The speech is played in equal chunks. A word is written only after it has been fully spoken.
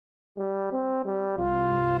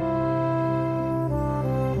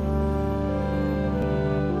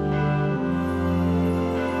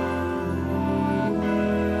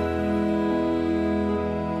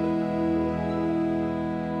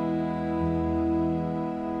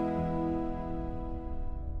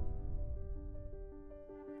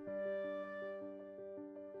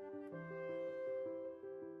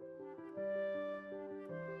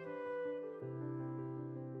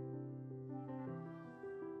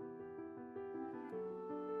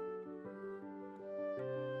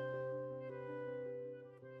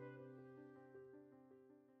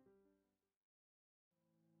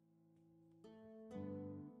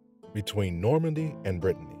Between Normandy and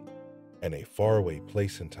Brittany, and a faraway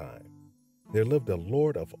place in time, there lived a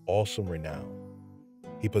lord of awesome renown.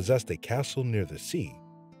 He possessed a castle near the sea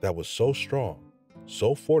that was so strong,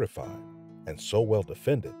 so fortified, and so well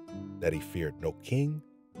defended that he feared no king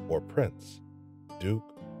or prince,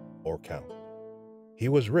 duke or count. He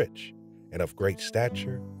was rich and of great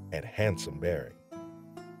stature and handsome bearing.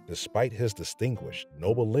 Despite his distinguished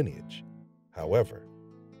noble lineage, however,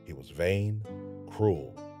 he was vain,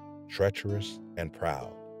 cruel, treacherous, and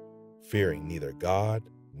proud, fearing neither God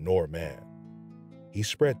nor man. He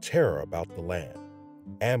spread terror about the land,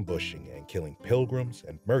 ambushing and killing pilgrims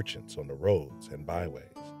and merchants on the roads and byways.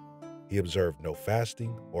 He observed no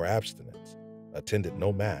fasting or abstinence, attended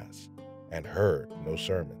no mass, and heard no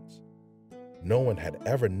sermons. No one had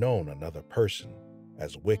ever known another person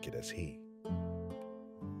as wicked as he.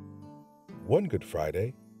 One Good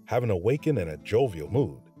Friday, having awakened in a jovial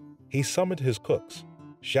mood, he summoned his cooks,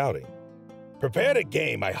 shouting, "Prepare the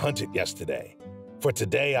game I hunted yesterday, for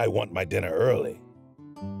today I want my dinner early."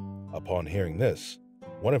 Upon hearing this,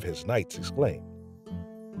 one of his knights exclaimed,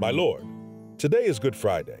 "My lord, today is Good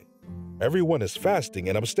Friday. Everyone is fasting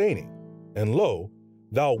and abstaining, and lo,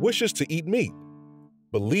 thou wishest to eat meat.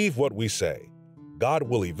 Believe what we say, God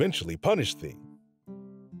will eventually punish thee."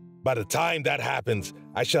 "By the time that happens,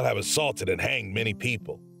 I shall have assaulted and hanged many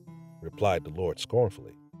people," replied the Lord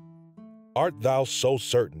scornfully. "Art thou so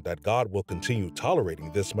certain that God will continue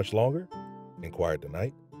tolerating this much longer?" inquired the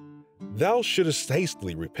knight. "Thou shouldest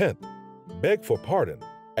hastily repent, beg for pardon,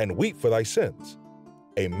 and weep for thy sins.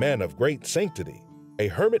 A man of great sanctity, a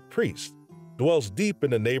hermit priest, dwells deep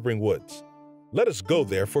in the neighboring woods. Let us go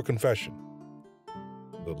there for confession."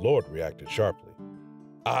 The Lord reacted sharply.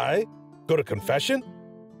 "I go to confession?"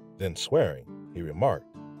 Then swearing, he remarked,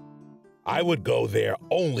 "I would go there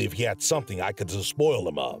only if he had something I could despoil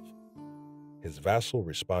him of." His vassal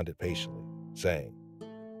responded patiently, saying,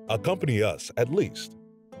 "Accompany us at least."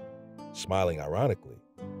 Smiling ironically,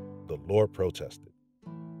 the Lord protested,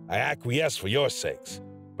 "I acquiesce for your sakes,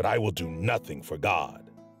 but I will do nothing for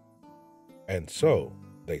God." And so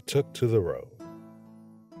they took to the road.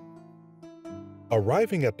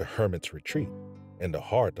 Arriving at the hermit's retreat, in the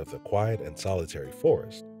heart of the quiet and solitary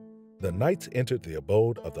forest, the knights entered the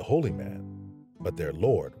abode of the holy man, but their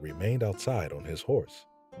lord remained outside on his horse.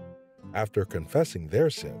 After confessing their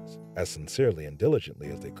sins as sincerely and diligently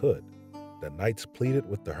as they could, the knights pleaded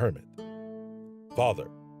with the hermit, "Father,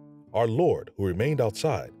 our lord, who remained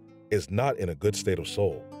outside, is not in a good state of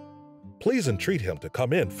soul. Please entreat him to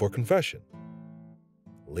come in for confession."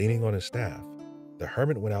 Leaning on his staff, the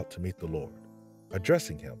hermit went out to meet the Lord,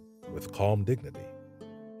 addressing him with calm dignity.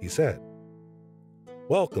 He said,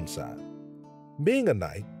 "Welcome, sire. Being a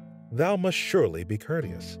knight, thou must surely be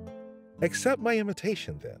courteous. Accept my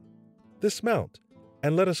invitation, then. Dismount,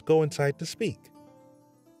 and let us go inside to speak."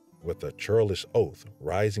 With a churlish oath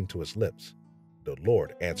rising to his lips, the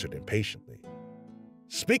Lord answered impatiently,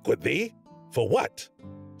 "Speak with thee? For what?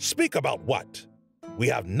 Speak about what? We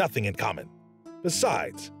have nothing in common.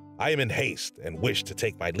 Besides, I am in haste and wish to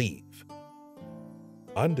take my leave."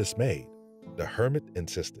 Undismayed, the hermit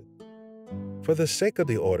insisted, "For the sake of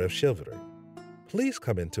the order of chivalry, please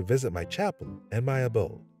come in to visit my chapel and my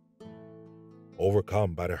abode."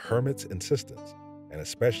 Overcome by the hermit's insistence, and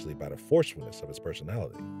especially by the forcefulness of his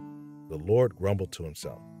personality, the Lord grumbled to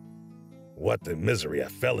himself, "What the misery I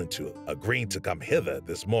fell into agreeing to come hither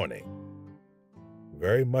this morning."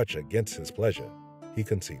 Very much against his pleasure, he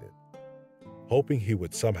conceded. Hoping he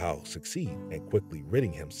would somehow succeed in quickly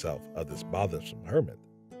ridding himself of this bothersome hermit,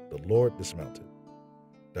 the Lord dismounted.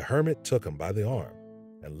 The hermit took him by the arm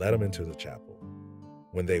and led him into the chapel.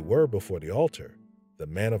 When they were before the altar, the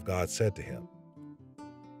man of God said to him,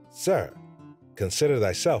 "Sir, consider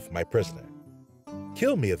thyself my prisoner.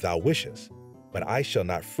 Kill me if thou wishest, but I shall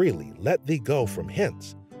not freely let thee go from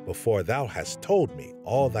hence before thou hast told me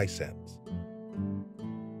all thy sins."